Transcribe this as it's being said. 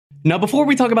Now, before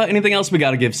we talk about anything else, we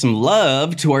gotta give some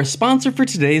love to our sponsor for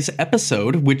today's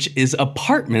episode, which is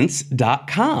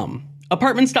Apartments.com.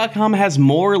 Apartments.com has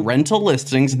more rental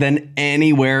listings than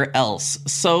anywhere else,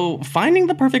 so finding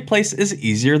the perfect place is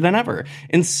easier than ever.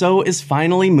 And so is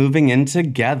finally moving in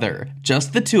together.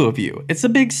 Just the two of you. It's a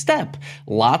big step.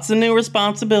 Lots of new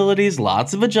responsibilities,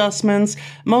 lots of adjustments.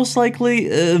 Most likely,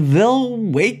 they'll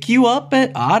wake you up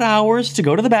at odd hours to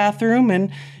go to the bathroom, and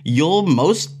you'll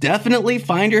most definitely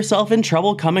find yourself in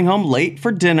trouble coming home late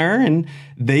for dinner, and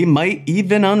they might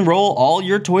even unroll all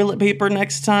your toilet paper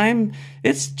next time.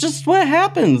 It's just what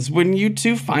happens when you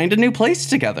two find a new place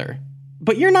together.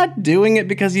 But you're not doing it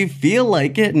because you feel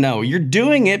like it. No, you're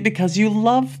doing it because you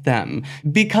love them,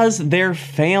 because they're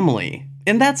family.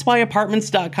 And that's why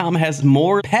Apartments.com has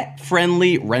more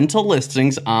pet-friendly rental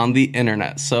listings on the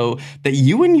internet, so that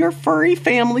you and your furry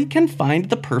family can find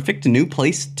the perfect new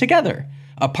place together.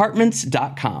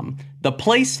 Apartments.com, the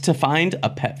place to find a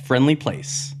pet-friendly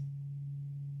place.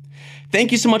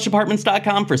 Thank you so much,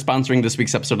 Apartments.com, for sponsoring this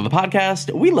week's episode of the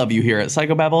podcast. We love you here at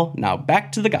Psychobabble. Now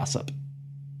back to the gossip.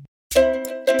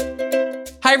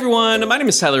 Hi everyone, my name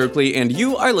is Tyler Oakley, and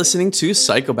you are listening to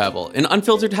Psychobabble, an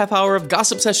unfiltered half hour of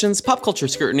gossip sessions, pop culture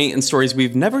scrutiny, and stories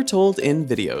we've never told in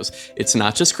videos. It's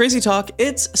not just crazy talk,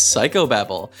 it's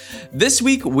Psychobabble. This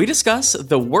week, we discuss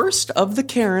the worst of the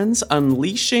Karens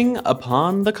unleashing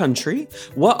upon the country,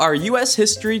 what our US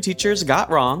history teachers got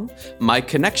wrong, my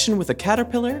connection with a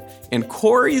caterpillar, and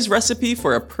Corey's recipe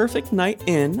for a perfect night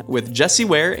in with Jessie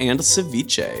Ware and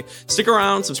ceviche. Stick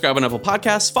around, subscribe on Apple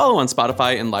Podcasts, follow on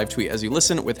Spotify, and live tweet as you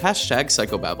listen with hashtag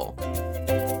Psychobabble.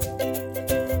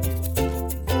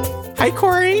 Hi,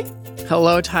 Corey.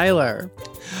 Hello, Tyler.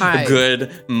 Hi.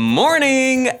 Good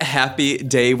morning. Happy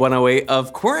day 108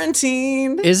 of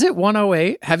quarantine. Is it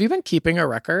 108? Have you been keeping a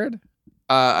record?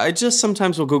 I just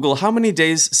sometimes will Google how many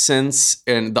days since,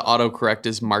 and the autocorrect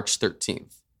is March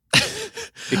 13th.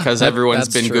 Because everyone's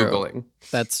been true. Googling.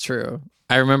 That's true.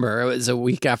 I remember it was a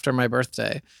week after my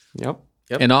birthday. Yep.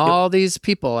 And all these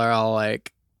people are all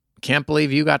like, can't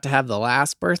believe you got to have the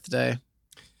last birthday.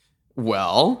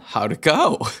 Well, how'd it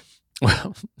go?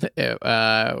 Well,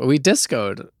 we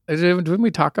discoed. Didn't we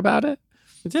talk about it?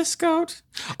 Discoed?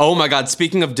 Oh my God.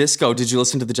 Speaking of disco, did you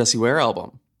listen to the Jessie Ware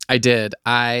album? I did.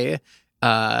 I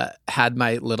had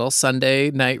my little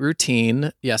Sunday night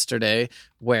routine yesterday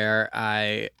where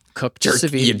I cooked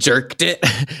ceviche. You jerked it?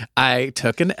 I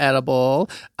took an edible.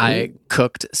 Ooh. I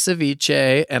cooked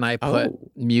ceviche, and I put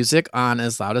music on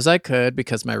as loud as I could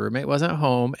because my roommate wasn't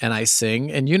home, and I sing.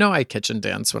 And you know I kitchen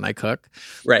dance when I cook.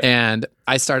 Right. And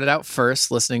I started out first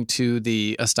listening to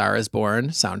the A Star Is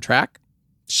Born soundtrack.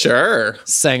 Sure.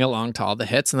 Sang along to all the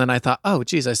hits. And then I thought, oh,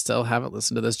 geez, I still haven't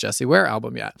listened to this Jessie Ware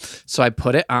album yet. So I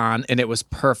put it on, and it was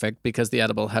perfect because the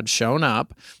edible had shown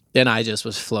up, and I just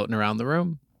was floating around the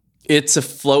room. It's a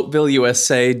Floatville,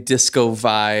 USA disco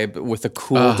vibe with a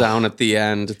cool down at the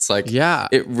end. It's like, yeah,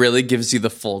 it really gives you the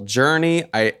full journey.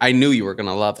 I knew you were going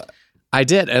to love it. I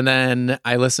did. And then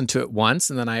I listened to it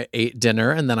once, and then I ate dinner,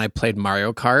 and then I played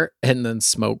Mario Kart, and then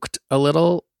smoked a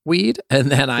little weed.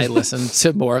 And then I listened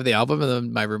to more of the album, and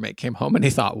then my roommate came home, and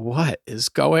he thought, what is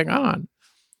going on?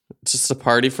 Just a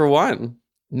party for one.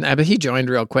 Nah, but he joined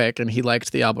real quick, and he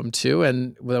liked the album too,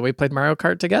 and we played Mario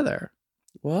Kart together.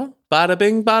 Well, bada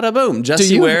bing, bada boom.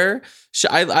 Jessie Ware.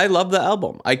 I love the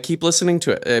album. I keep listening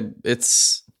to it.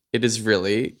 It is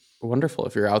really wonderful.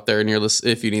 If you're out there and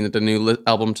if you need a new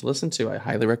album to listen to, I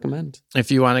highly recommend.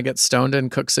 If you want to get stoned and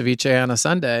cook ceviche on a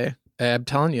Sunday, I'm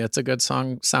telling you, it's a good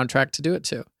soundtrack to do it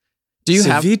to. Do you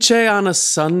have ceviche on a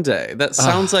Sunday? That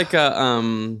sounds like a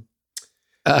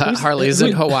Harley's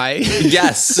in Hawaii.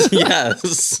 Yes.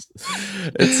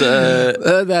 It's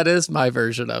that is my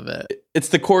version of it. It's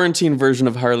the quarantine version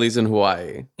of Harley's in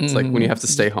Hawaii. It's like when you have to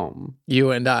stay home.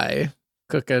 You and I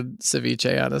cook a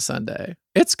ceviche on a Sunday.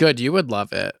 It's good. You would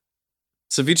love it.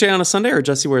 Ceviche on a Sunday or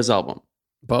Jessie Ware's album?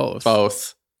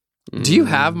 Both. Do you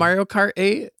have Mario Kart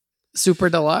 8 Super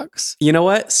Deluxe? You know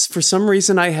what? For some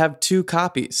reason, I have 2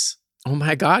 copies. Oh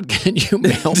my God, can you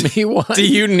mail me one? Do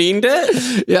you need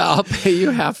it? Yeah, I'll pay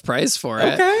you half price for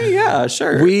it. Okay, yeah,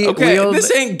 sure.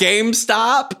 This ain't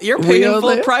GameStop. You're paying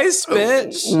full price,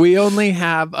 bitch. We only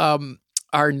have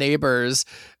our neighbor's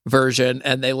version,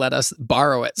 and they let us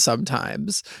borrow it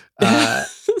sometimes. I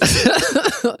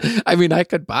mean, I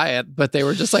could buy it, but they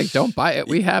were just like, don't buy it.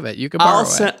 We have it. You can borrow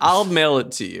it. I'll mail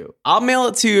it to you. I'll mail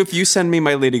it to you if you send me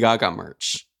my Lady Gaga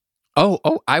merch.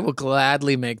 Oh, I will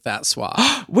gladly make that swap.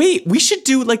 Wait, we should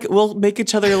do we'll make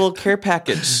each other a little care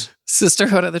package.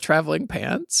 Sisterhood of the Traveling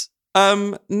Pants?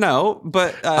 No,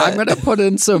 but I'm going to put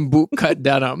in some bootcut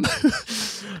denim.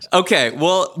 Okay,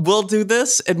 well, we'll do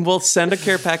this and we'll send a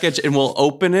care package and we'll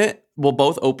open it. We'll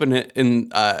both open it in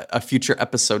a future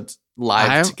episode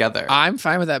live together. I'm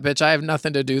fine with that, bitch. I have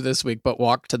nothing to do this week but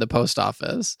walk to the post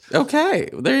office. Okay,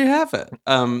 there you have it.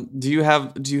 Do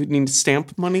you need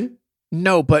stamp money?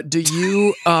 No, but do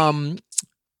you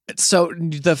so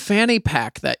the fanny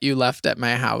pack that you left at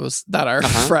my house that our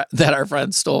that our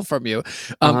friend stole from you,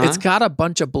 it's got a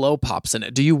bunch of blow pops in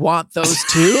it. Do you want those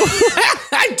too?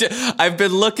 I've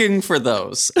been looking for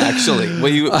those, actually. Will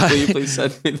you please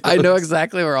send me those? I know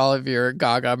exactly where all of your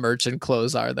Gaga merch and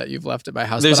clothes are that you've left at my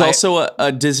house. There's also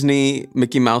a Disney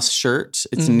Mickey Mouse shirt.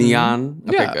 It's neon.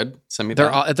 Okay, good. Send me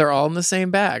that. They're all in the same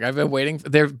bag. I've been waiting.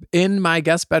 They're in my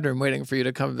guest bedroom waiting for you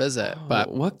to come visit.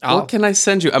 But what can I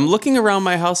send you? I'm looking around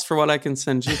my house for what I can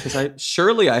send you because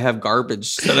I have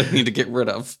garbage that I need to get rid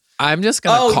of. I'm just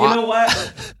gonna. You know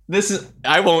what?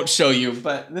 I won't show you,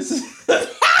 but this is.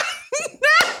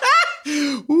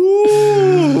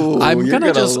 Ooh, I'm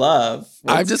gonna love.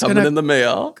 I'm just coming in the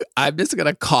mail. I'm just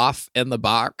gonna cough in the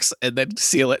box and then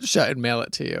seal it shut and mail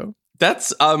it to you.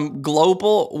 That's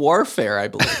global warfare, I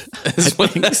believe. Is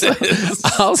what that is.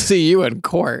 I'll see you in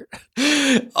court.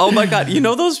 Oh my God. You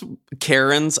know those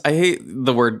Karens? I hate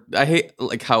the word. I hate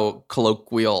like how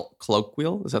colloquial,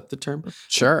 is that the term?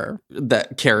 Sure.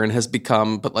 That Karen has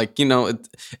become, but like,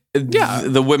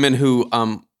 the women who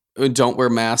don't wear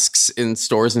masks in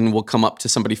stores and will come up to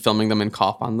somebody filming them and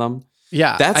cough on them.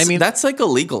 Yeah. That's like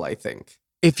illegal, I think.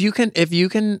 If you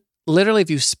can literally, if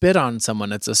you spit on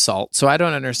someone, it's assault. So I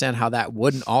don't understand how that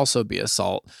wouldn't also be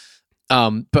assault.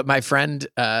 But my friend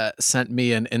sent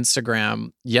me an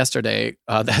Instagram yesterday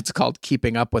that's called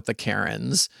Keeping Up with the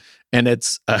Karens. And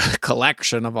it's a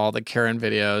collection of all the Karen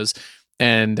videos.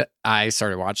 And I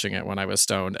started watching it when I was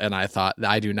stoned. And I thought,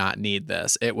 I do not need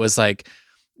this. It was like,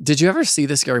 did you ever see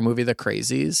the scary movie, The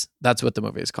Crazies? That's what the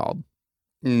movie is called.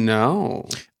 No.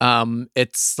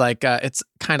 It's like it's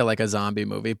kind of like a zombie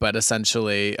movie, but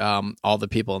essentially all the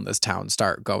people in this town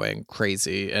start going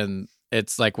crazy. And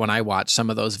it's like when I watch some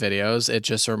of those videos, it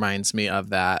just reminds me of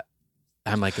that.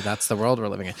 I'm like, that's the world we're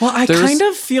living in. Well, I kind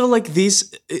of feel like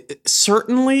these,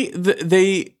 certainly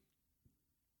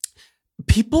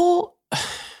people,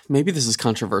 maybe this is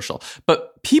controversial,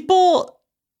 but people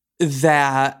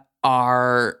that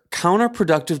are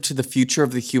counterproductive to the future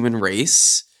of the human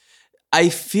race, I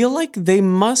feel like they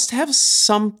must have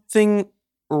something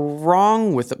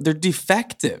wrong with them. They're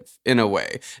defective in a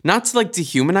way. Not to like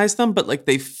dehumanize them, but like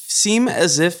they seem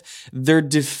as if they're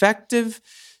defective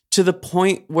to the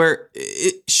point where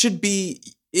it should be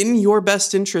in your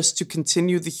best interest to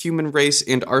continue the human race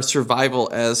and our survival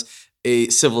as a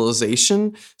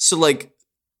civilization. So like,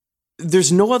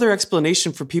 there's no other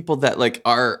explanation for people that like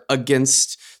are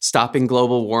against stopping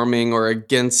global warming or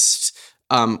against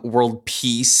world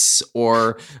peace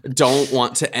or don't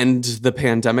want to end the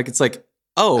pandemic. It's like,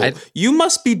 you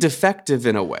must be defective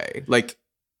in a way. Like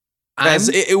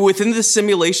within the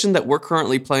simulation that we're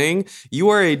currently playing, you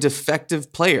are a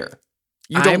defective player.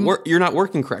 You're not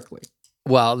working correctly.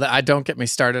 Well, I don't get me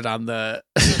started on the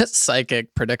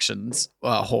psychic predictions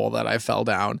hole that I fell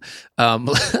down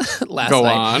last night. Go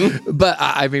on. But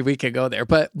I mean, we could go there.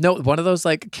 But no, one of those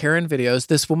like Karen videos,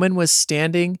 this woman was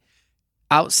standing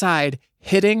outside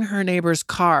hitting her neighbor's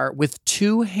car with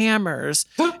 2 hammers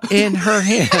in her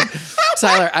hand.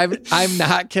 Tyler, I'm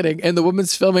not kidding. And the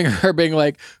woman's filming her being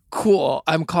like, cool,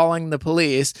 I'm calling the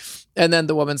police. And then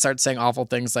the woman starts saying awful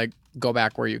things like, go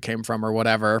back where you came from or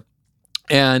whatever.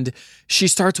 And she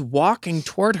starts walking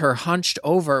toward her hunched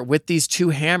over with these 2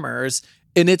 hammers.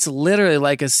 And it's literally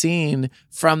like a scene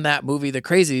from that movie, The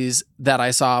Crazies, that I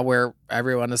saw where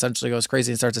everyone essentially goes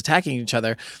crazy and starts attacking each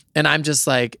other. And I'm just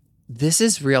like, this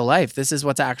is real life. This is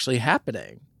what's actually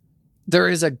happening. There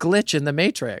is a glitch in the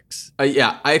Matrix.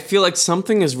 Yeah, I feel like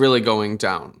something is really going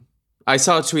down. I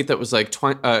saw a tweet that was like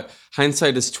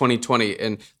hindsight is 2020,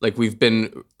 and like we've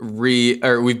been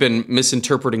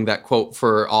misinterpreting that quote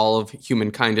for all of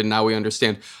humankind, and now we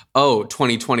understand.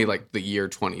 2020, like the year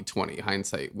 2020,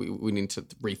 hindsight. We need to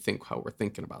rethink how we're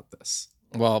thinking about this.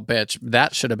 Well, bitch,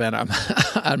 that should have been on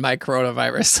my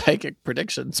coronavirus psychic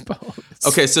predictions bonus.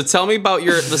 Okay, so tell me about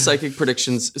the psychic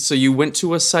predictions. So you went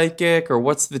to a psychic, or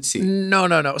what's the tea?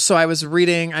 No. So I was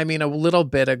reading, a little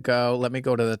bit ago. Let me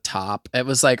go to the top. It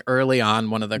was like early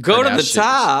on, one of the Go to the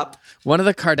top. One of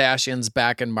the Kardashians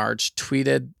back in March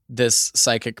tweeted this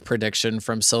psychic prediction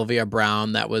from Sylvia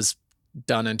Brown that was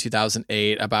done in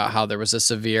 2008 about how there was a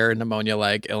severe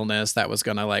pneumonia-like illness that was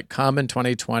going to like come in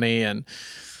 2020, and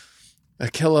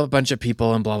kill a bunch of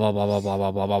people and blah, blah, blah, blah, blah,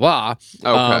 blah, blah, blah, blah.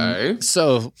 Okay.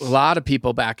 So a lot of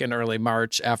people back in early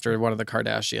March, after one of the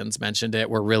Kardashians mentioned it,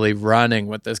 were really running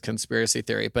with this conspiracy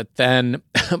theory. But then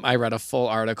I read a full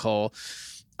article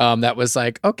that was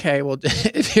like, okay, well,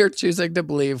 if you're choosing to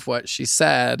believe what she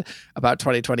said about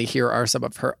 2020, here are some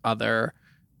of her other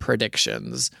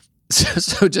predictions.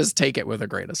 So just take it with a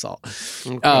grain of salt.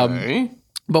 Okay.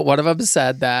 But one of them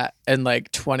said that in like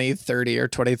 2030 or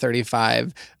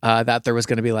 2035, that there was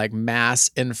going to be like mass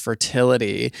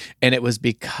infertility. And it was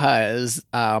because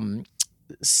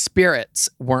spirits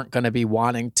weren't going to be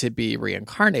wanting to be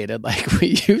reincarnated like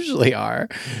we usually are.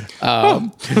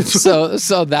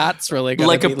 So that's really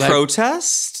going to be like a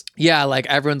protest? Yeah, like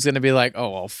everyone's going to be like,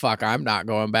 oh, well, fuck, I'm not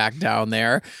going back down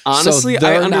there. Honestly, so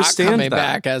they're I understand not coming that.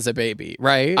 back as a baby,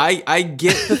 right? I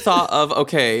get the thought of,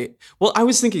 okay, well, I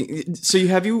was thinking, so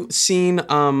have you seen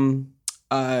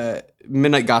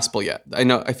Midnight Gospel yet?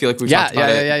 I feel like we talked about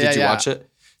it. Did you watch it?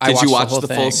 Did you watch the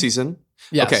full season?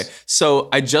 Yes. Okay, so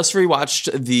I just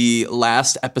rewatched the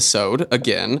last episode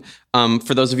again.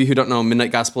 For those of you who don't know,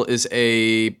 Midnight Gospel is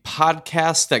a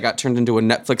podcast that got turned into a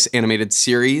Netflix animated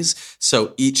series.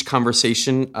 So each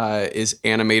conversation is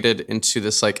animated into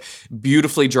this like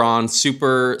beautifully drawn,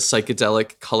 super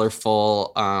psychedelic,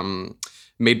 colorful,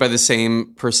 made by the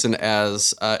same person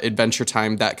as Adventure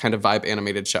Time, that kind of vibe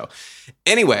animated show.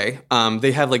 Anyway,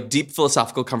 they have like deep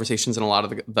philosophical conversations in a lot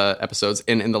of the episodes.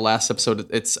 And in the last episode,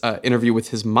 it's an interview with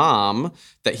his mom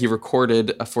that he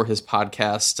recorded for his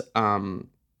podcast,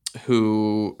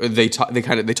 who they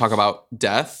talk about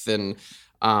death, and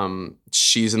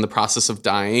she's in the process of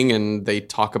dying, and they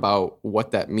talk about what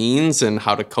that means and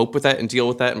how to cope with that and deal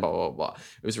with that and blah, blah, blah.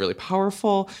 It was really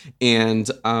powerful. And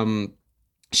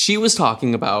she was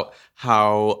talking about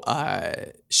how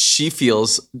she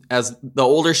feels as the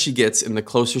older she gets and the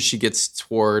closer she gets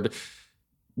toward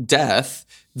death,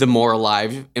 the more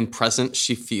alive and present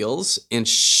she feels. And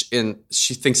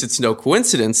she thinks it's no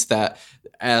coincidence that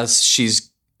as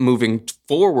she's moving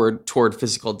forward toward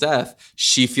physical death,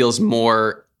 she feels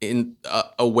more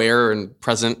aware and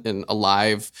present and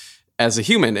alive as a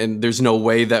human. And there's no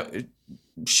way that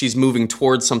she's moving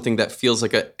towards something that feels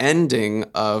like an ending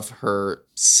of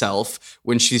herself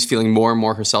when she's feeling more and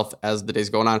more herself as the days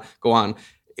go on.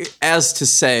 As to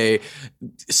say,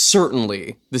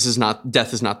 certainly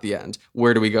death is not the end.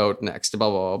 Where do we go next? Blah,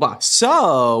 blah, blah, blah.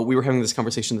 So we were having this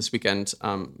conversation this weekend,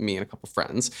 me and a couple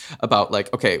friends, about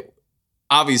like, okay,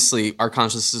 obviously our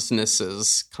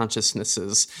consciousnesses,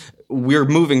 we're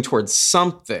moving towards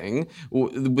something.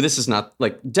 This is not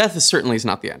like death is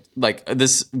not the end. Like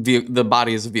the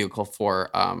body is a vehicle for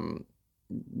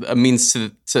a means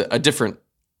to a different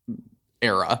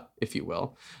era, if you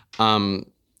will.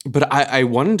 But I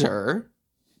wonder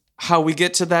how we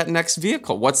get to that next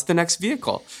vehicle. What's the next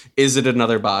vehicle? Is it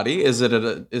another body?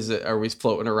 Are we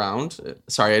floating around?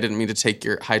 Sorry, I didn't mean to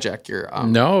hijack your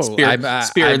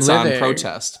spirits I'm on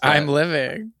protest. I'm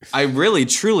living. I really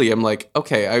truly am like,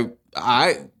 okay,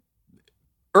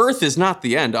 Earth is not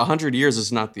the end. 100 years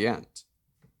is not the end.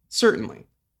 Certainly.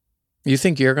 You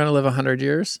think you're going to live 100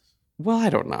 years? Well, I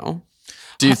don't know.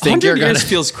 Do you think you're going to? 100 years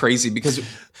feels crazy because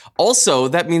also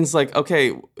that means like,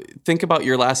 okay, think about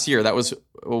your last year. That was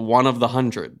one of the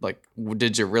 100. Like,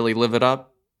 did you really live it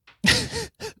up?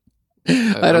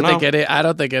 I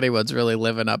don't think anyone's really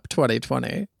living up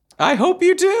 2020. I hope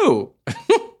you do.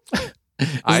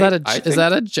 Is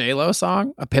that a J-Lo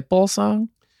song? A Pitbull song?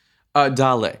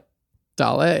 Dale.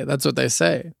 That's what they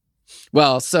say.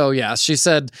 Well, so yeah, she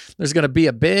said there's going to be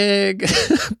a big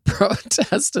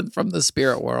protest from the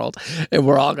spirit world, and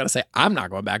we're all going to say, "I'm not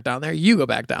going back down there. You go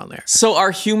back down there." So,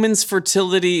 are humans'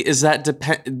 fertility does that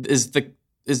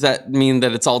mean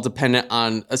that it's all dependent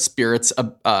on a spirit's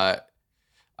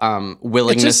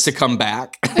willingness to come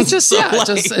back? It just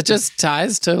it just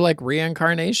ties to like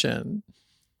reincarnation.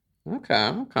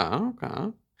 Okay.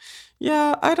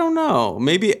 Yeah, I don't know.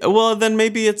 Maybe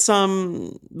it's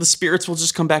the spirits will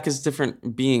just come back as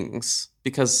different beings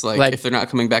because like if they're not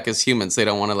coming back as humans, they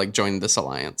don't want to like join this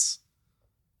alliance.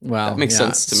 Well, that makes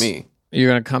sense to me.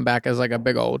 You're going to come back as like a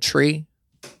big old tree?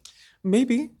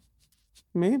 Maybe.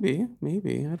 I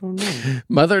don't know.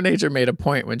 Mother Nature made a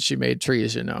point when she made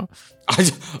trees, you know.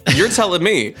 You're telling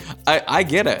me. I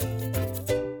get it.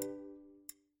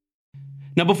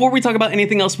 Now, before we talk about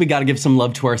anything else, we got to give some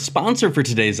love to our sponsor for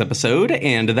today's episode,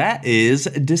 and that is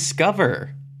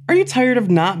Discover. Are you tired of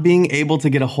not being able to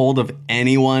get a hold of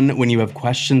anyone when you have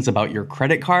questions about your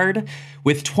credit card?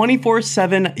 With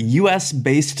 24/7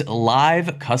 US-based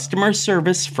live customer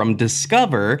service from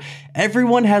Discover,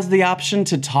 everyone has the option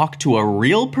to talk to a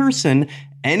real person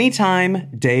anytime,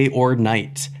 day or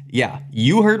night. Yeah,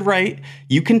 you heard right.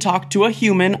 You can talk to a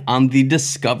human on the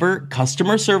Discover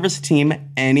customer service team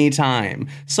anytime.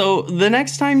 So the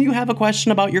next time you have a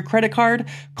question about your credit card,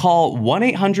 call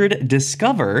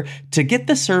 1-800-DISCOVER to get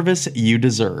the service you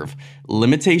deserve.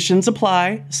 Limitations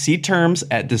apply. See terms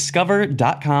at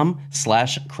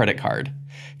discover.com/credit card.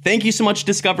 Thank you so much,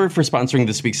 Discover, for sponsoring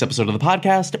this week's episode of the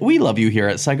podcast. We love you here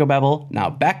at Psychobabble. Now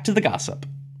back to the gossip.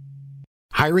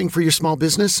 Hiring for your small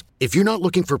business? If you're not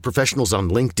looking for professionals on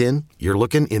LinkedIn, you're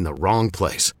looking in the wrong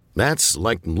place. That's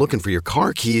like looking for your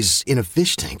car keys in a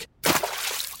fish tank.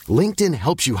 LinkedIn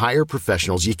helps you hire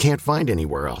professionals you can't find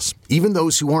anywhere else, even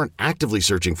those who aren't actively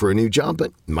searching for a new job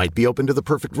but might be open to the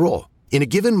perfect role. In a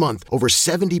given month, over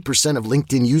 70% of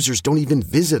LinkedIn users don't even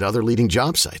visit other leading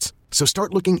job sites. So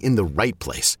start looking in the right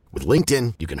place. With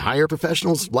LinkedIn, you can hire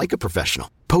professionals like a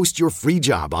professional. Post your free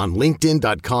job on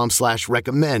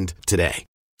linkedin.com/recommend today.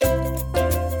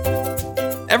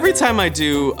 Every time I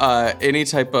do any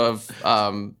type of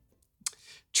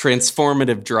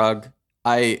transformative drug,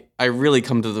 I really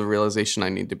come to the realization I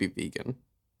need to be vegan.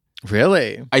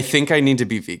 Really? I think I need to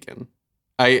be vegan.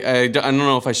 I don't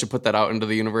know if I should put that out into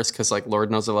the universe because, like,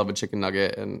 Lord knows I love a chicken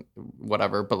nugget and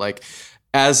whatever. But like,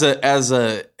 as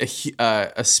a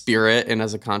spirit and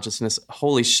as a consciousness,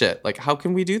 holy shit! Like, how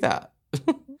can we do that?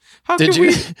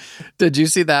 Did you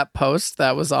see that post?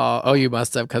 That was all. Oh, you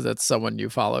must have, because it's someone you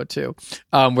follow too.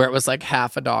 Where it was like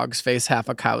half a dog's face, half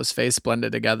a cow's face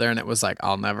blended together, and it was like,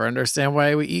 I'll never understand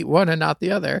why we eat one and not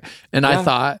the other. And I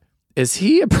thought, is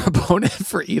he a proponent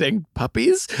for eating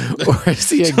puppies, or is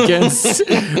he against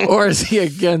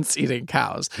eating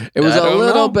cows? It was a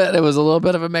little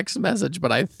bit of a mixed message,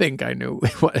 but I think I knew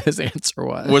what his answer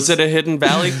was. Was it a Hidden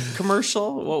Valley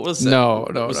commercial? What was it? No.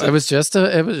 It was just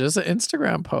an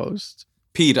Instagram post.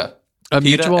 PETA.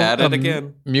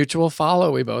 Mutual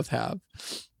follow we both have.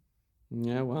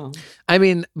 Yeah, well. I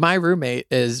mean, my roommate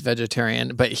is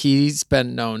vegetarian, but he's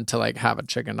been known to like have a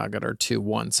chicken nugget or two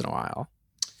once in a while.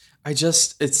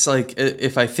 It's like,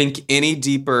 if I think any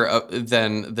deeper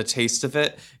than the taste of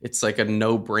it, it's like a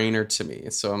no-brainer to me.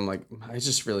 So I'm like, I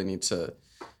just really need to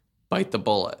bite the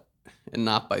bullet and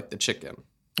not bite the chicken.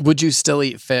 Would you still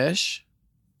eat fish?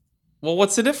 Well,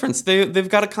 what's the difference? They've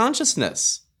got a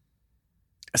consciousness.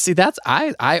 See, that's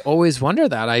I always wonder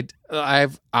that.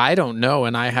 I don't know,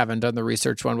 and I haven't done the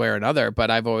research one way or another,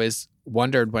 but I've always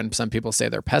wondered when some people say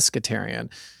they're pescatarian.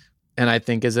 And I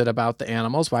think, is it about the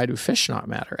animals? Why do fish not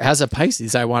matter? As a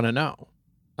Pisces, I want to know.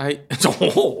 I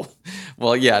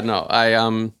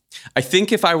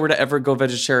think if I were to ever go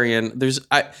vegetarian,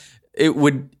 it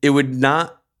would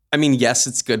not. I mean, yes,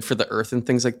 it's good for the earth and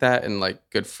things like that, and like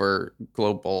good for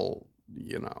global,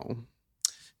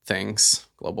 things,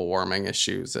 global warming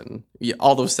issues, and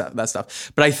all that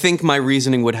stuff. But I think my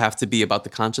reasoning would have to be about the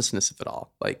consciousness of it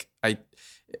all. Like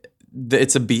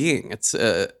it's a being. It's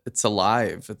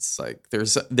alive. It's like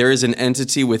there is an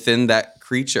entity within that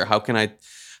creature. How can I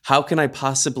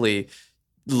possibly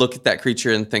look at that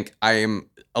creature and think I am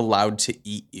allowed to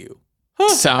eat you?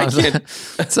 Sounds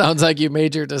like you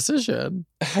made your decision.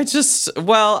 I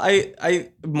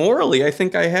morally I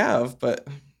think I have, but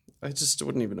I just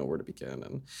wouldn't even know where to begin.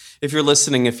 And if you're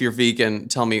listening, if you're vegan,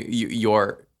 tell me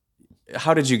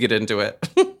how did you get into it?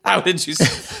 How did you?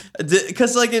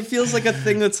 Because like it feels like a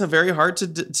thing that's very hard to.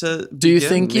 Do you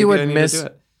think you would miss?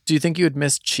 Do you think you would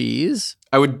miss cheese?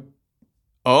 I would.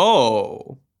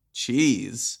 Oh,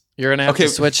 cheese! You're gonna have to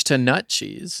switch to nut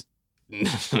cheese.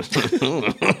 Been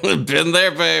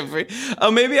there, baby.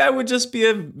 Oh, maybe I would just be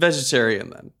a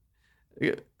vegetarian then.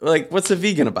 Like, what's a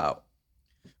vegan about?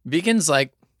 Vegans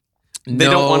like they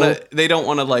don't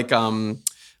want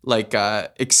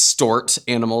to extort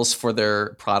animals for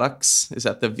their products. Is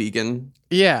that the vegan?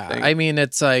 Yeah, thing? I mean,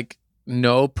 it's like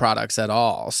no products at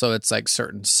all. So it's like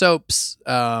certain soaps,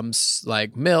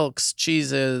 like milks,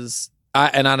 cheeses.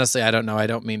 And honestly, I don't know. I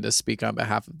don't mean to speak on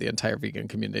behalf of the entire vegan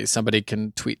community. Somebody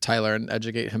can tweet Tyler and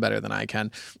educate him better than I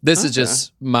can. This is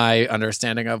just my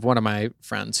understanding of one of my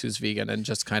friends who's vegan and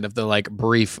just kind of the like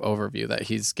brief overview that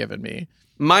he's given me.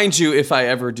 Mind you, if I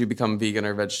ever do become vegan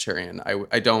or vegetarian,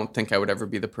 I don't think I would ever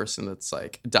be the person that's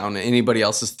like down anybody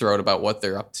else's throat about what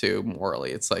they're up to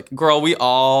morally. It's like, girl, we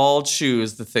all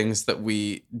choose the things that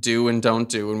we do and don't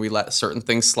do, and we let certain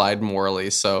things slide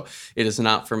morally. So it is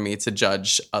not for me to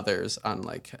judge others on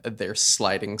like their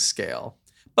sliding scale.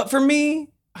 But for me,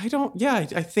 I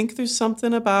think there's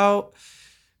something about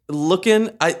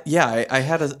I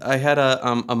had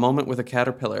a moment with a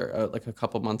caterpillar like a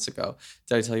couple months ago.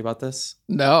 Did I tell you about this?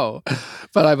 No,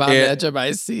 but I'm on the edge of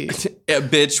my seat.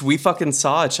 Bitch, we fucking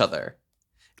saw each other.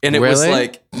 And it really? Was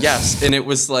like, yes. And it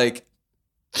was like,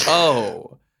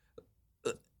 oh,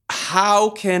 how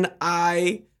can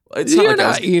I? It's You're not like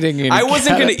not eating any I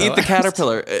wasn't going to eat the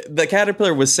caterpillars. caterpillar. The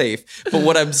caterpillar was safe. But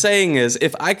what I'm saying is,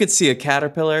 if I could see a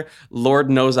caterpillar, Lord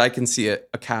knows I can see a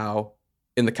cow,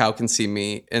 and the cow can see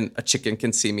me, and a chicken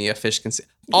can see me, a fish can see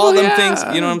all them things.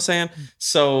 You know what I'm saying?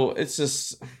 So it's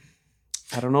just,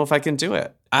 I don't know if I can do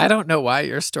it. I don't know why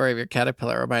your story of your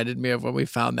caterpillar reminded me of when we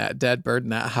found that dead bird in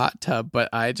that hot tub, but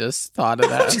I just thought of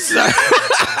that.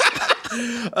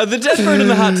 The dead bird in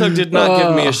the hot tub did not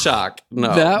give me a shock.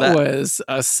 No, that was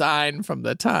a sign from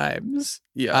the times.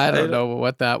 Yeah, I don't know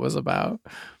what that was about.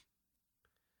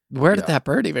 Where did that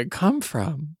bird even come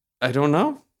from? I don't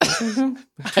know.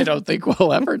 I don't think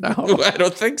we'll ever know. I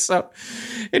don't think so.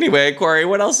 Anyway, Corey,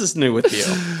 what else is new with you?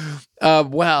 A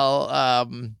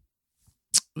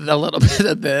little bit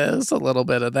of this, a little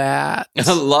bit of that.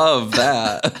 I love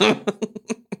that.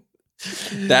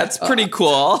 That's pretty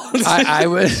cool. I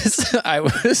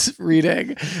was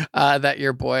reading that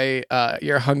your boy,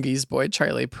 your Hungies boy,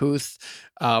 Charlie Puth,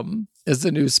 is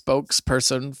the new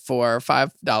spokesperson for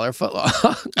 $5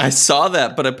 footlong. I saw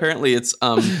that, but apparently it's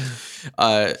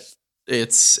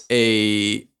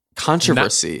a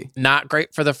controversy. Not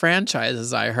great for the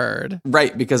franchises, I heard.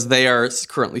 Right, because they are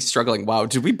currently struggling. Wow,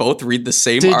 did we both read the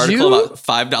same Did article you? about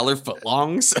 $5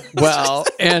 footlongs? Well,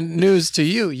 and news to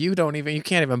you, you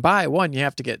can't even buy one. You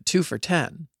have to get 2 for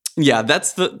 $10. Yeah,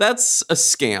 that's a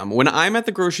scam. When I'm at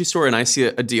the grocery store and I see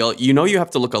a deal, you have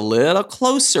to look a little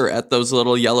closer at those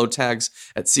little yellow tags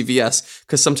at CVS,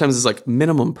 because sometimes it's like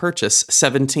minimum purchase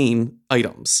 17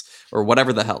 items or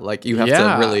whatever the hell. Like you have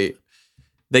to really,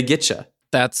 they get you.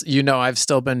 That's, I've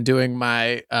still been doing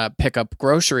my pickup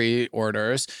grocery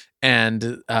orders, and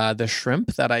the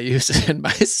shrimp that I use in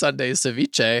my Sunday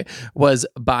ceviche was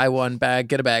buy one bag,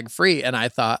 get a bag free. And I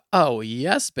thought, oh,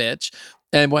 yes, bitch.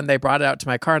 And when they brought it out to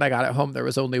my car and I got it home, there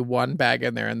was only one bag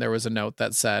in there, and there was a note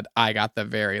that said, I got the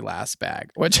very last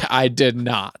bag, which I did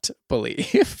not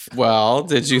believe. Well,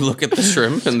 did you look at the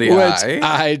shrimp in the eye?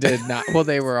 I did not. Well,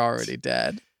 they were already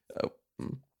dead. Oh,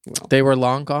 well. They were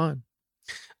long gone.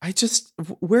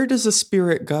 Where does the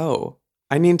spirit go?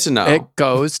 I need to know. It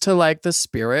goes to like the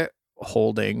spirit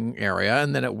holding area,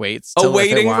 and then it waits. A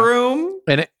waiting room?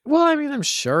 And I'm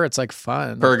sure it's like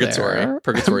fun. Purgatory.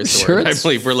 Purgatory is the word I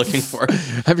believe we're looking for.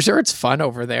 I'm sure it's fun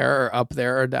over there or up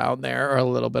there or down there or a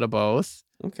little bit of both.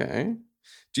 Okay.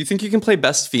 Do you think you can play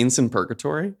Best Fiends in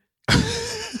Purgatory?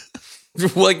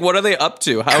 Like, what are they up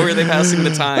to? How are they passing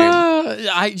the time?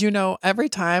 Every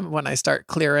time when I start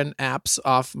clearing apps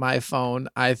off my phone,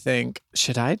 I think,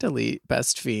 should I delete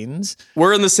Best Fiends?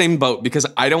 We're in the same boat because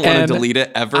I don't want to delete it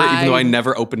ever, even though I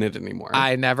never open it anymore.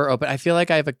 I never open. I feel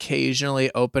like I've occasionally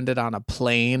opened it on a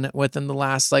plane within the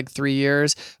last 3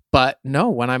 years. But no,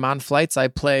 when I'm on flights, I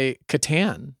play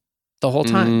Catan the whole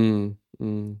time.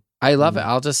 I love it.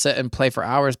 I'll just sit and play for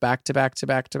hours back to back to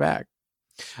back to back.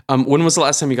 When was the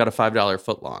last time you got a $5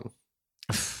 footlong?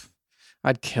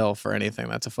 I'd kill for anything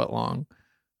that's a foot long.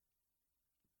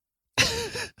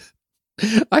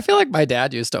 I feel like my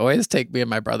dad used to always take me and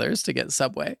my brothers to get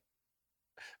Subway.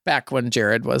 Back when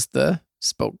Jared was the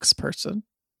spokesperson.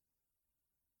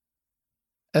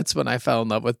 That's when I fell in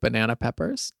love with banana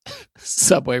peppers.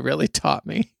 Subway really taught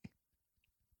me.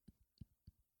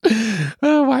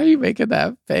 Oh, why are you making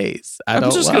that face?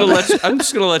 I'm just gonna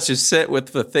let you sit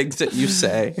with the things that you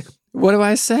say. What do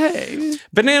I say?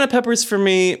 Banana peppers for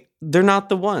me, they're not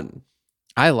the one.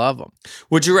 I love them.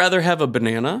 Would you rather have a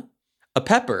banana, a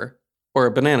pepper, or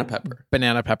a banana pepper?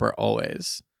 Banana pepper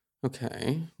always.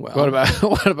 Okay. Well,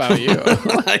 what about you?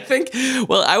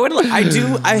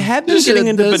 I have been getting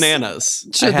into bananas.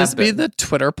 Should this be the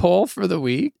Twitter poll for the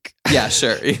week? Yeah,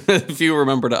 sure. If you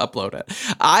remember to upload it.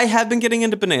 I have been getting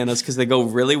into bananas because they go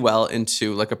really well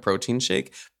into like a protein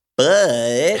shake.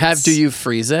 But do you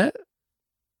freeze it?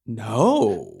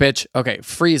 No. Bitch, okay,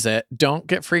 freeze it. Don't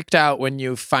get freaked out when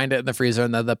you find it in the freezer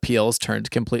and then the peel's turned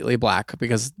completely black,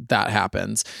 because that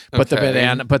happens. But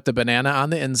the banana on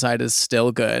the inside is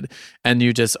still good, and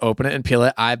you just open it and peel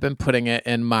it. I've been putting it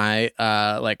in my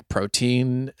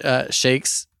protein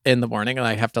shakes in the morning, and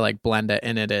I have to blend it,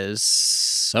 and it is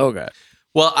so good.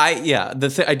 Well, I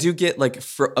do get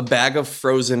a bag of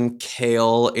frozen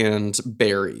kale and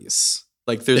berries.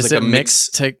 There's a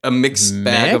mixed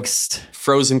bag of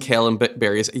frozen kale and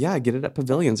berries. Yeah, get it at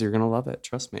Pavilions. You're going to love it.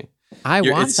 Trust me. I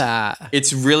want that.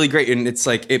 It's really great. And it's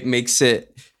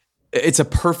it's a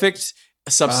perfect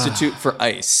substitute for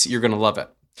ice. You're going to love it.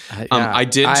 I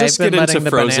did just get into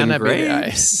frozen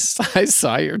grapes. I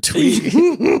saw your tweet.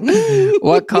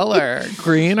 What color?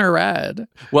 Green or red?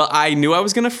 Well, I knew I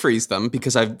was going to freeze them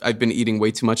because I've been eating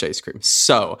way too much ice cream.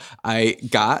 So I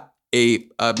got a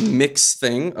mix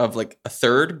thing of like a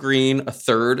third green, a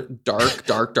third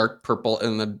dark purple,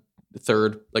 and the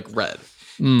third like red.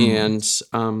 And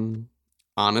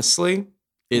honestly,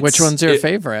 which one's your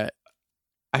favorite?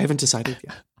 I haven't decided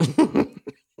yet.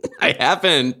 I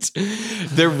haven't.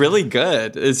 They're really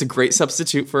good. It's a great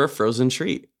substitute for a frozen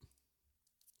treat.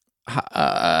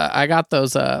 I got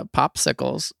those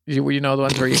popsicles. You know the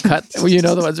ones where you cut. You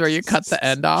know the ones where you cut the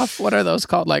end off. What are those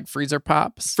called? Like freezer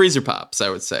pops? Freezer pops, I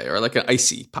would say, or like an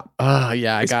icy pop. Oh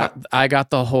yeah, I got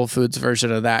the Whole Foods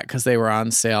version of that because they were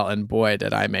on sale, and boy,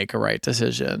 did I make a right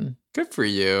decision. Good for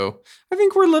you. I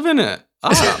think we're living it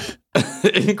up.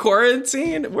 In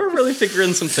quarantine, we're really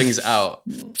figuring some things out.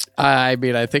 I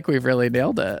mean, I think we've really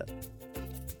nailed it.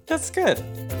 That's good.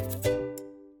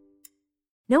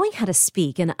 Knowing how to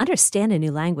speak and understand a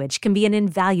new language can be an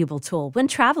invaluable tool when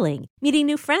traveling, meeting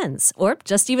new friends, or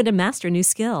just even to master a new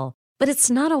skill. But it's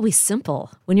not always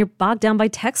simple when you're bogged down by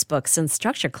textbooks and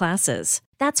structured classes.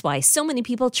 That's why so many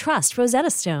people trust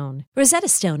Rosetta Stone. Rosetta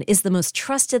Stone is the most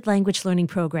trusted language learning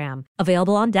program,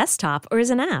 available on desktop or as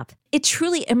an app. It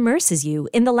truly immerses you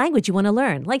in the language you want to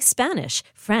learn, like Spanish,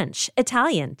 French,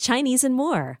 Italian, Chinese, and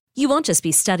more. You won't just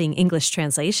be studying English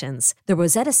translations. The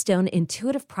Rosetta Stone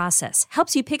intuitive process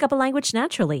helps you pick up a language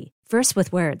naturally, first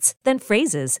with words, then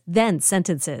phrases, then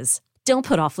sentences. Don't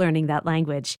put off learning that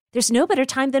language. There's no better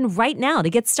time than right now to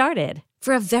get started.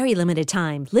 For a very limited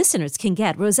time, listeners can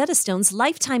get Rosetta Stone's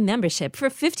lifetime membership for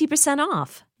 50%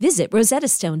 off. Visit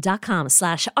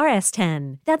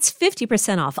rosettastone.com/rs10. That's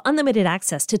 50% off unlimited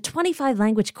access to 25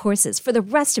 language courses for the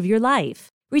rest of your life.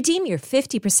 Redeem your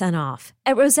 50% off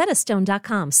at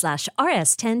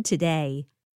rosettastone.com/rs10 today.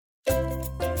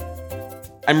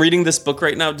 I'm reading this book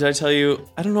right now. Did I tell you?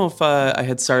 I don't know if I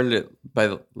had started it by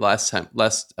the last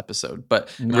episode, but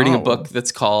I'm reading a book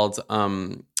that's called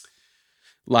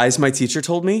Lies My Teacher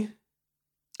Told Me.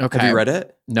 Okay. Have you read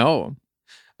it? No.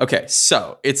 Okay,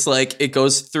 so it's like it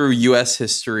goes through U.S.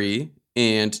 history,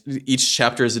 and each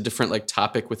chapter is a different like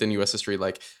topic within U.S. history,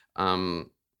 like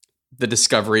the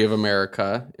discovery of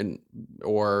America,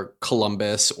 or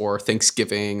Columbus, or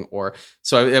Thanksgiving, or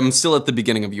so I'm still at the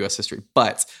beginning of U.S. history,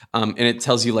 but and it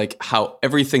tells you like how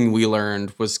everything we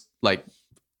learned was like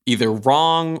either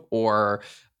wrong or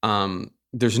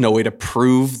there's no way to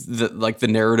prove the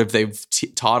narrative they've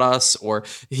taught us. Or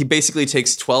he basically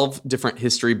takes 12 different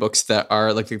history books that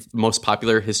are like the most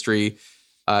popular history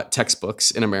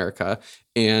textbooks in America,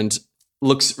 and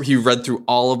he read through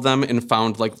all of them and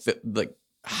found like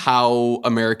how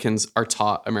Americans are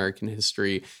taught American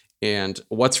history and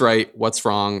what's right, what's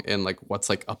wrong, and like what's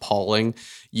like appalling.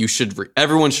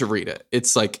 Everyone should read it.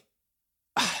 It's like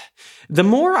the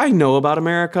more I know about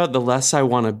America, the less I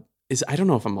want to. I don't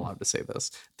know if I'm allowed to say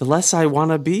this. The less I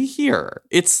want to be here.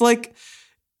 It's like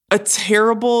a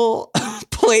terrible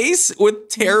place with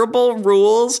terrible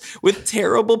rules, with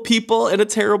terrible people, and a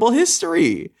terrible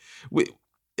history.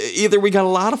 Either we got a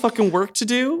lot of fucking work to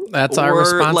do. That's our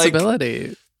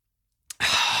responsibility.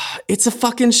 It's a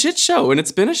fucking shit show, and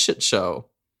it's been a shit show.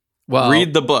 Well,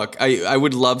 read the book. I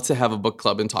would love to have a book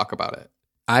club and talk about it.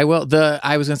 I will.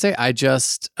 I was going to say, I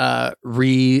just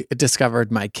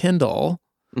rediscovered my Kindle.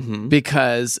 Mm-hmm.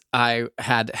 Because I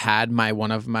had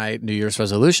one of my New Year's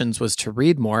resolutions was to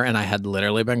read more, and I had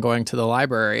literally been going to the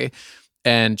library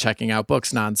and checking out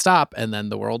books nonstop, and then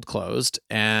the world closed,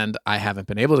 and I haven't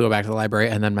been able to go back to the library.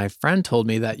 And then my friend told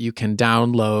me that you can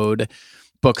download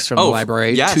books from the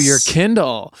library to your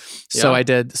Kindle. Yeah. So I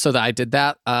did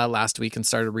that last week and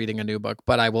started reading a new book,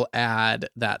 but I will add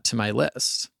that to my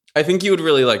list. I think you would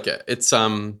really like it. It's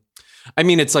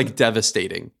it's like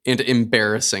devastating and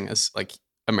embarrassing as like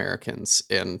Americans,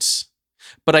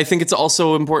 but I think it's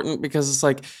also important because it's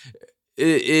like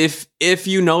if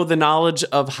you know the knowledge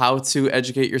of how to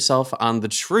educate yourself on the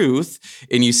truth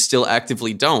and you still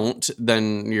actively don't,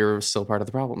 then you're still part of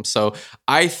the problem. So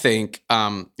I think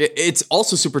it's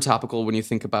also super topical when you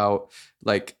think about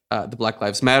like the Black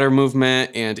Lives Matter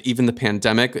movement and even the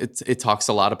pandemic. It talks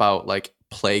a lot about like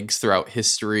plagues throughout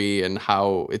history and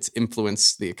how it's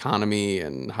influenced the economy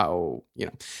and how,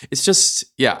 it's just,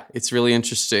 it's really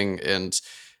interesting. And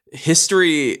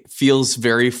history feels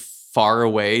very far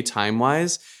away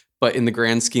time-wise, but in the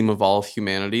grand scheme of all of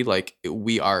humanity, like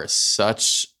we are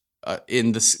such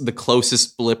in the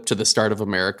closest blip to the start of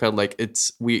America. Like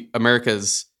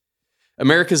America's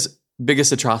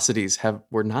biggest atrocities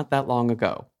were not that long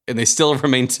ago, and they still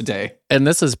remain today. And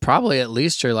this is probably at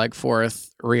least your like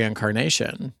fourth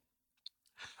reincarnation.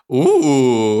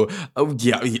 Ooh, oh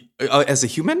yeah. As a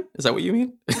human, is that what you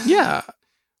mean? Yeah.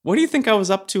 What do you think I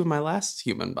was up to in my last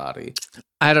human body?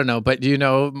 I don't know, but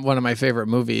one of my favorite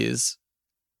movies,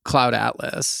 Cloud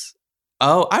Atlas.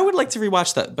 Oh, I would like to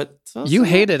rewatch that, but You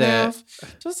hated it.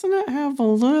 Doesn't it have a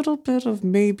little bit of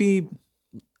maybe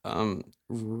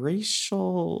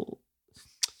racial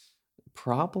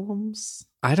problems?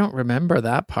 I don't remember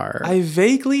that part. I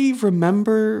vaguely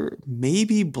remember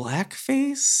maybe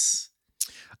blackface.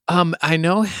 I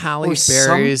know Halle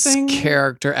Berry's something?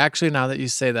 character. Actually, now that you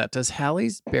say that, does Halle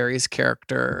Berry's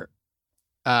character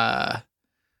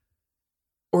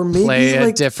Or maybe play a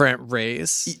like different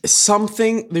race?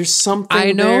 something. There's something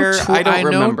I know. there. I don't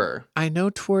remember. I know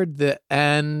toward the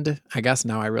end. I guess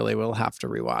now I really will have to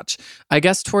rewatch. I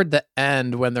guess toward the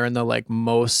end when they're in the like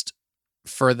most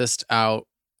furthest out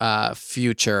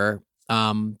future,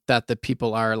 that the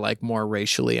people are like more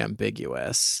racially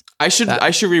ambiguous. I should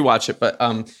rewatch it, but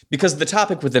because the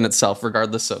topic within itself,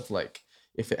 regardless of like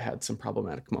if it had some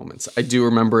problematic moments, I do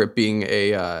remember it being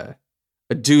a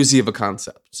doozy of a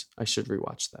concept. I should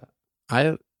rewatch that.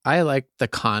 I like the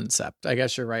concept. I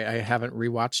guess you're right. I haven't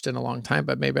rewatched in a long time,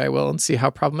 but maybe I will and see how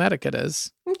problematic it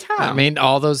is. Okay. I mean,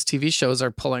 all those TV shows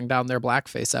are pulling down their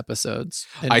blackface episodes.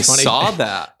 I saw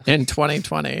that in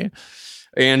 2020.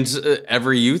 And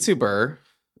every YouTuber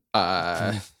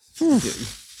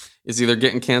is either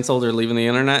getting canceled or leaving the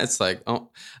internet. It's like,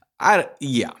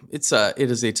 it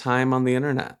is a time on the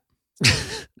internet.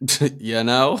 You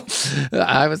know?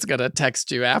 I was going to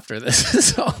text you after this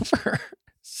is over.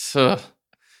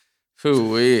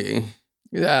 Hoo-wee.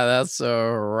 Yeah, that's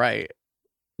right.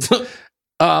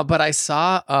 But I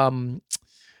saw,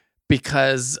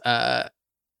 because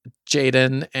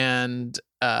Jaden and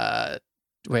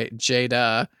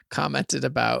Jada commented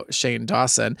about Shane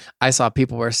Dawson. I saw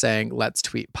people were saying, let's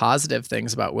tweet positive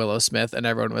things about Willow Smith. And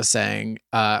everyone was saying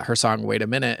her song, Wait a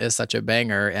Minute, is such a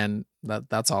banger. And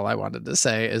that's all I wanted to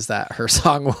say is that her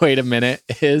song, Wait a Minute,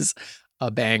 is a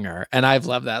banger. And I've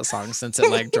loved that song since it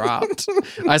like dropped.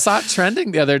 I saw it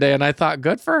trending the other day and I thought,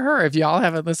 good for her. If y'all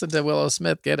haven't listened to Willow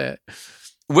Smith, get it.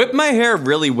 Whip My Hair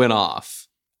really went off.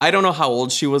 I don't know how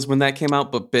old she was when that came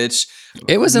out, but bitch,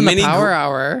 it was in the Power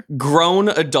Hour. Grown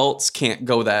adults can't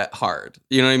go that hard.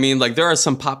 You know what I mean? Like there are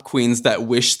some pop queens that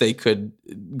wish they could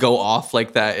go off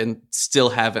like that and still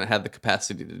haven't had the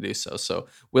capacity to do so. So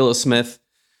Willow Smith,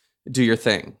 do your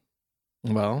thing.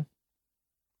 Well,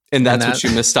 and that's what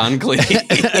you missed on Glee.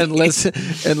 and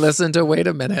listen to Wait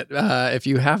a Minute if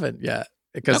you haven't yet,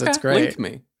 because it's great.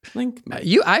 Link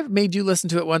me. I've made you listen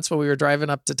to it once when we were driving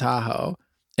up to Tahoe.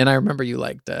 And I remember you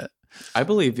liked it. I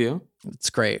believe you. It's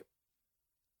great.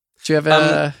 Do you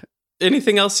have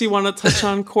anything else you want to touch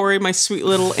on, Corey, my sweet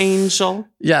little angel?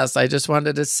 Yes, I just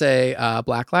wanted to say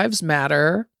Black Lives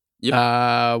Matter.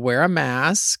 Yep. Wear a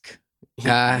mask.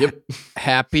 Yep.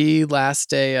 Happy last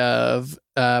day of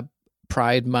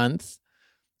Pride Month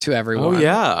to everyone. Oh,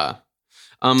 yeah.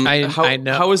 I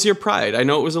know. How was your Pride? I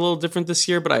know it was a little different this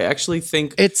year, but I actually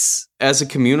think it's as a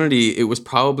community, it was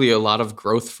probably a lot of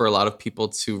growth for a lot of people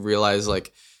to realize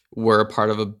like we're a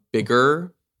part of a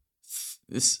bigger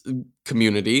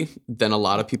community than a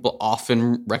lot of people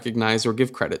often recognize or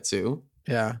give credit to.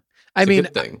 Yeah. It's a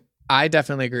good thing. I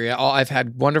definitely agree. I've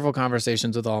had wonderful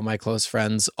conversations with all my close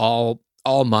friends all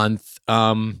month.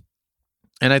 And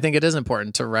I think it is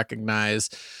important to recognize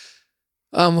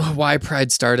why Pride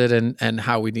started and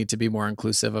how we need to be more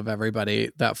inclusive of everybody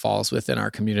that falls within our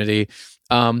community.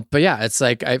 But yeah, it's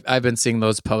like I've been seeing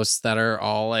those posts that are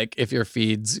all like, if your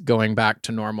feed's going back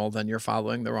to normal, then you're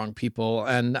following the wrong people.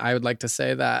 And I would like to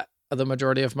say that the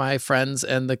majority of my friends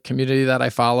and the community that I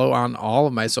follow on all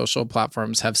of my social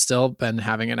platforms have still been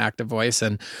having an active voice.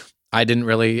 And I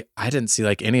didn't see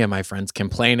like any of my friends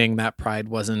complaining that Pride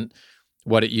wasn't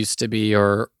what it used to be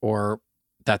or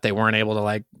that they weren't able to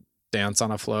like dance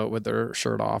on a float with their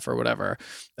shirt off or whatever.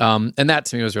 And that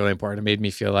to me was really important. It made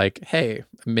me feel like, hey,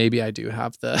 maybe I do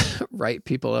have the right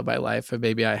people in my life and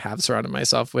maybe I have surrounded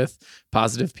myself with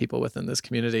positive people within this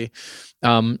community.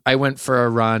 I went for a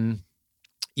run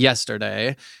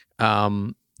yesterday.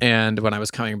 And when I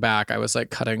was coming back, I was like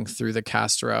cutting through the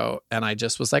Castro and I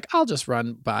just was like, I'll just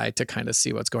run by to kind of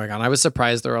see what's going on. I was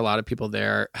surprised there were a lot of people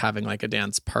there having like a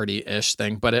dance party-ish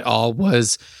thing, but it all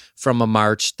was from a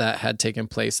march that had taken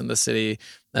place in the city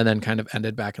and then kind of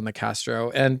ended back in the Castro.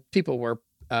 And people were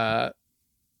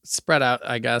spread out,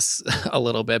 I guess, a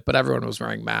little bit, but everyone was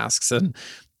wearing masks. And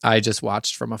I just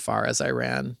watched from afar as I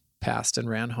ran past and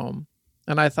ran home.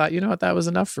 And I thought, you know what, that was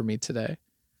enough for me today.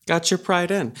 Got your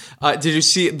Pride in. Did you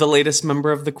see the latest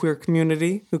member of the queer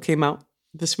community who came out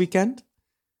this weekend?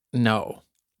 No.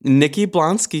 Nikki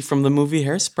Blonsky from the movie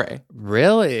Hairspray.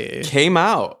 Really? Came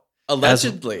out,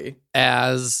 allegedly.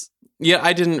 As Yeah,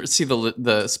 I didn't see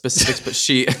the specifics, but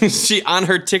she on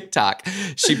her TikTok,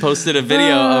 she posted a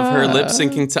video of her lip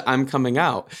syncing to "I'm Coming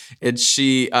Out," and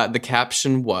the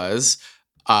caption was,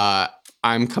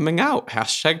 "I'm coming out,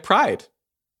 #pride."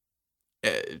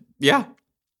 Yeah,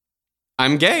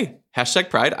 I'm gay,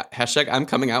 #pride, #I'm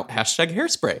coming out,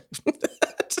 #hairspray.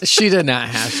 She did not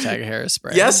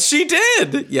 #hairspray. Yes, she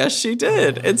did. Yes, she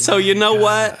did. And so, you know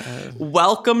what?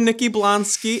 Welcome, Nikki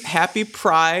Blonsky. Happy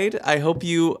Pride. I hope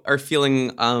you are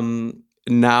feeling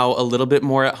now a little bit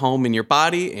more at home in your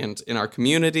body and in our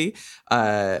community.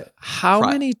 How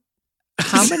many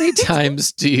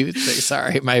times do you think?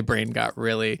 Sorry, my brain got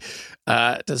really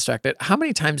distracted. How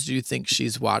many times do you think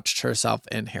she's watched herself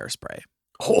in Hairspray?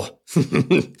 Oh.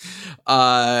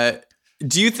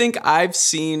 Do you think I've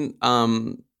seen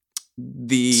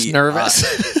the Snervous?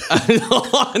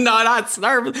 No, not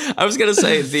Snervous. I was gonna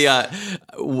say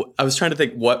I was trying to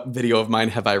think what video of mine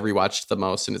have I rewatched the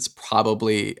most, and it's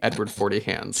probably Edward Forty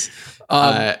Hands.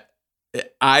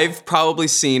 I've probably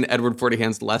seen Edward Forty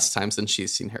Hands less times than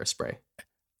she's seen Hairspray.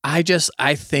 I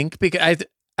think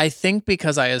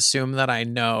because I assume that I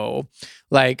know,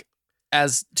 like,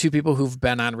 as two people who've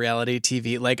been on reality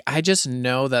TV, like, I just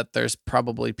know that there's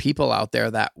probably people out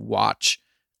there that watch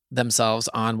themselves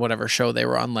on whatever show they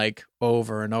were on, like,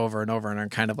 over and over and over, and are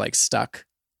kind of like stuck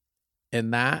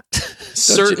in that.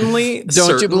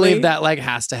 Don't you believe that, like,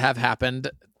 has to have happened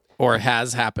or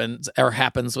has happened or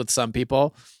happens with some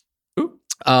people?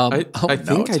 I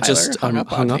think I just hung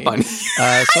up on you.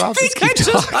 So I'll just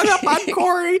hung up on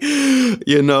Corey.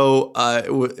 You know,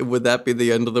 would that be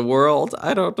the end of the world?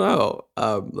 I don't know.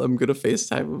 I'm going to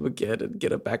FaceTime him again and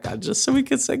get it back on just so we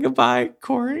can say goodbye,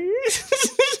 Corey.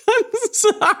 I'm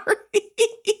sorry.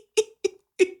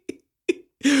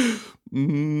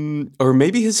 Or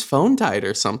maybe his phone died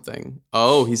or something.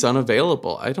 Oh, he's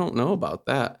unavailable. I don't know about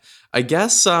that. I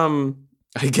guess I'll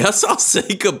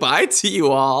say goodbye to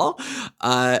you all.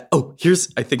 I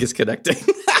think it's connecting.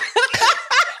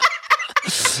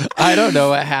 I don't know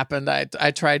what happened.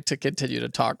 I tried to continue to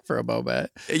talk for a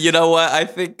moment. You know what? I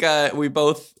think we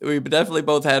definitely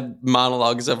both had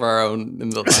monologues of our own in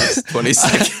the last 20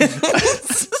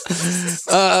 seconds.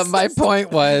 My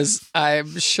point was,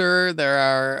 I'm sure there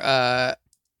are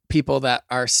people that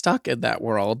are stuck in that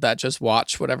world that just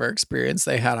watch whatever experience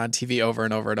they had on TV over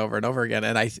and over and over and over again.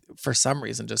 And I, for some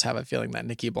reason, just have a feeling that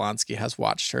Nikki Blonsky has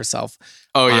watched herself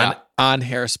on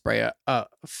Hairspray a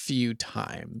few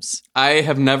times. I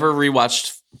have never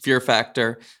rewatched Fear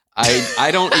Factor.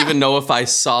 I don't even know if I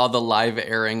saw the live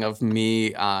airing of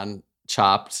me on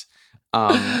Chopped.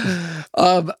 I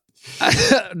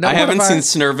haven't seen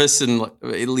Snervous in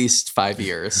at least 5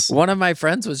 years. One of my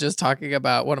friends was just talking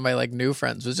about, one of my new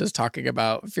friends was just talking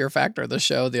about Fear Factor, the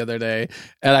show, the other day.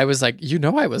 And I was like,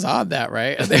 I was on that,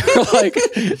 right? And they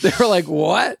were like,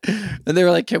 what? And they were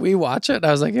like, can we watch it? And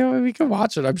I was like, yeah, we can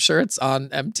watch it. I'm sure it's on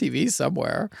MTV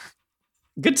somewhere.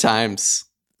 Good times.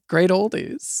 Great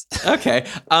oldies. Okay.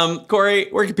 Corey,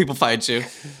 where can people find you?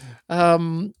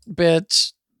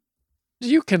 Bitch,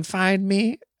 you can find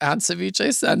me on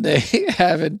Ceviche Sunday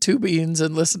having 2 beans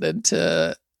and listening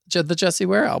to the Jessie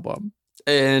Ware album.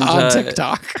 And on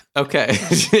TikTok. Okay.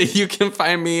 You can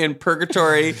find me in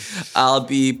Purgatory. I'll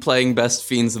be playing Best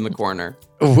Fiends in the Corner.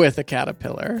 With a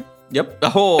caterpillar. Yep.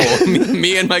 Oh,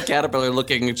 me and my caterpillar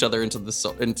looking each other into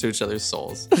each other's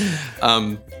souls.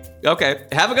 Okay.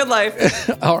 Have a good life.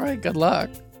 All right. Good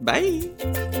luck.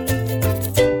 Bye.